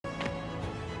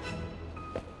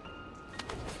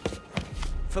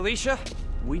Felicia,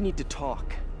 we need to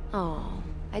talk. Oh,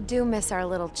 I do miss our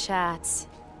little chats.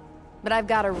 But I've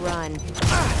got to run.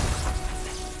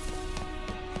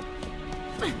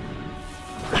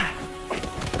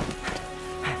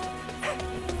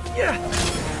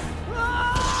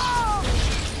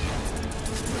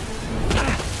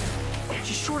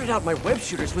 She shorted out my web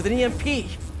shooters with an EMP.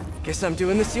 Guess I'm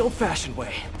doing this the old-fashioned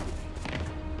way.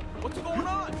 What's going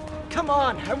on? Come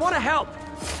on, I want to help!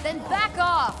 Then back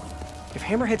off! If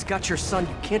Hammerhead's got your son,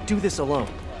 you can't do this alone.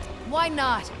 Why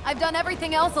not? I've done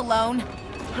everything else alone.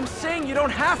 I'm saying you don't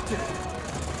have to.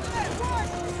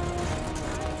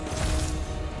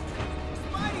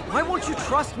 Why won't you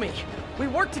trust me? We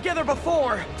worked together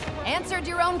before. Answered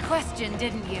your own question,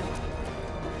 didn't you?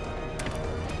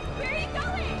 Where are you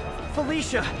going?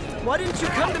 Felicia, why didn't you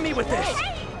come to me with this?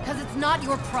 Because it's not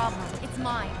your problem. It's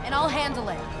mine, and I'll handle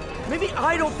it. Maybe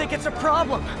I don't think it's a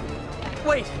problem.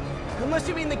 Wait, unless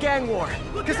you mean the gang war,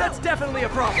 because that's definitely a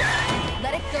problem.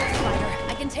 Let it go, Spider.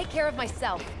 I can take care of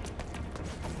myself.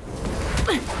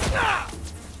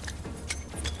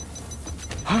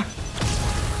 Huh?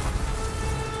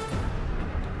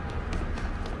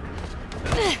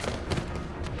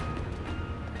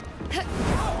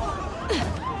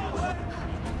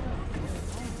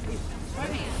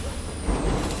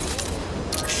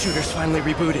 Shooter's finally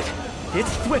rebooted.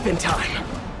 It's whipping time.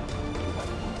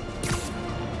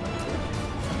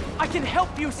 I can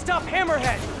help you stop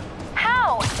Hammerhead!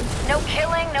 How? No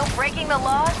killing, no breaking the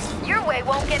laws? Your way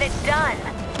won't get it done.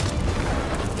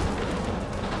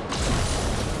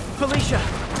 Felicia,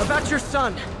 about your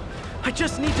son. I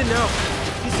just need to know.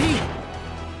 Is he...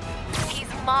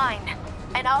 He's mine,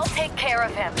 and I'll take care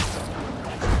of him.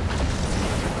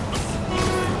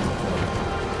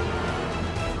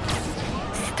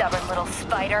 Stubborn little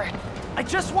spider. I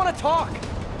just want to talk.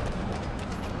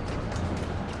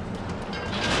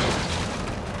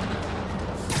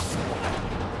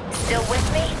 Still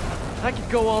with me? I could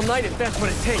go all night if that's what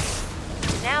it takes.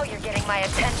 Now you're getting my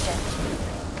attention.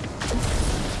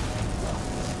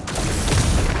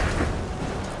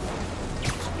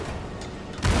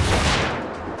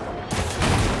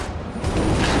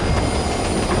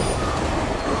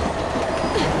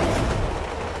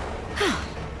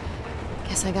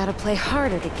 Guess I gotta play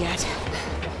harder to get.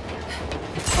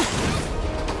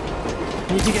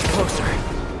 Need to get closer.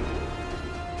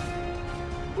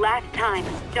 Last time,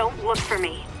 don't look for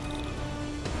me.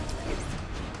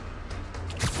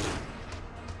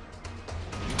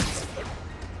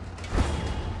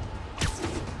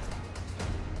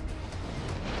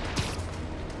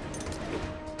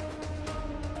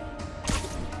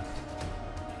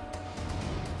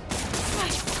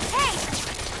 Hey!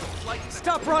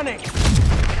 Stop running!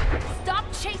 Stop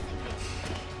chasing me!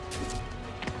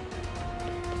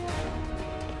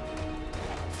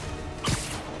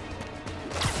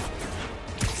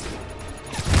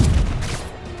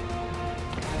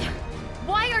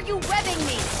 Why are you webbing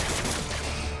me?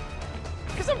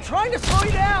 Because I'm trying to slow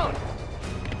you down!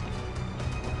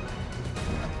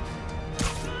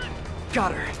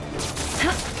 Got her.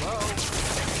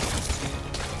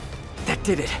 That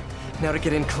did it. Now to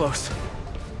get in close.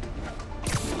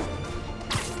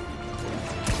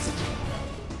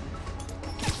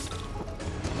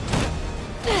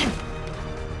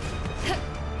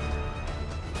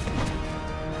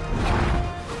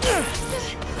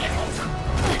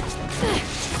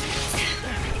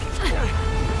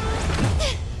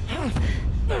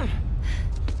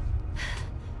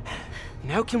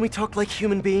 Now can we talk like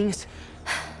human beings?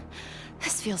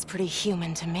 This feels pretty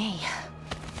human to me.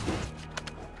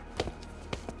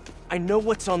 I know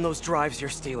what's on those drives you're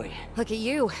stealing. Look at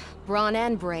you, brawn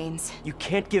and brains. You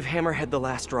can't give Hammerhead the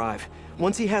last drive.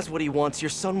 Once he has what he wants, your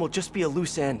son will just be a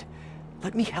loose end.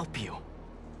 Let me help you.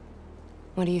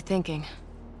 What are you thinking?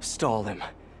 Stall him.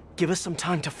 Give us some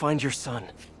time to find your son.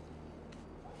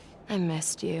 I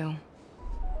missed you.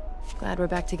 Glad we're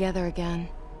back together again.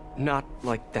 Not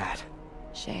like that.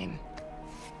 Shame.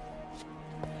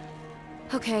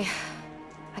 Okay.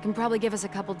 I can probably give us a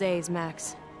couple days,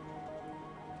 max.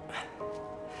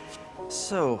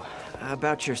 So,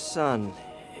 about your son,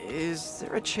 is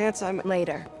there a chance I'm...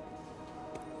 Later.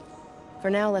 For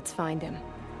now, let's find him.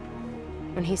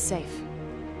 When he's safe,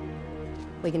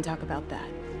 we can talk about that.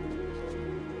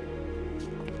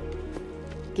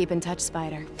 Keep in touch,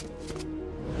 Spider.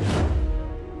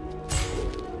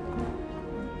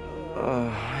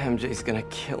 MJ's gonna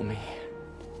kill me.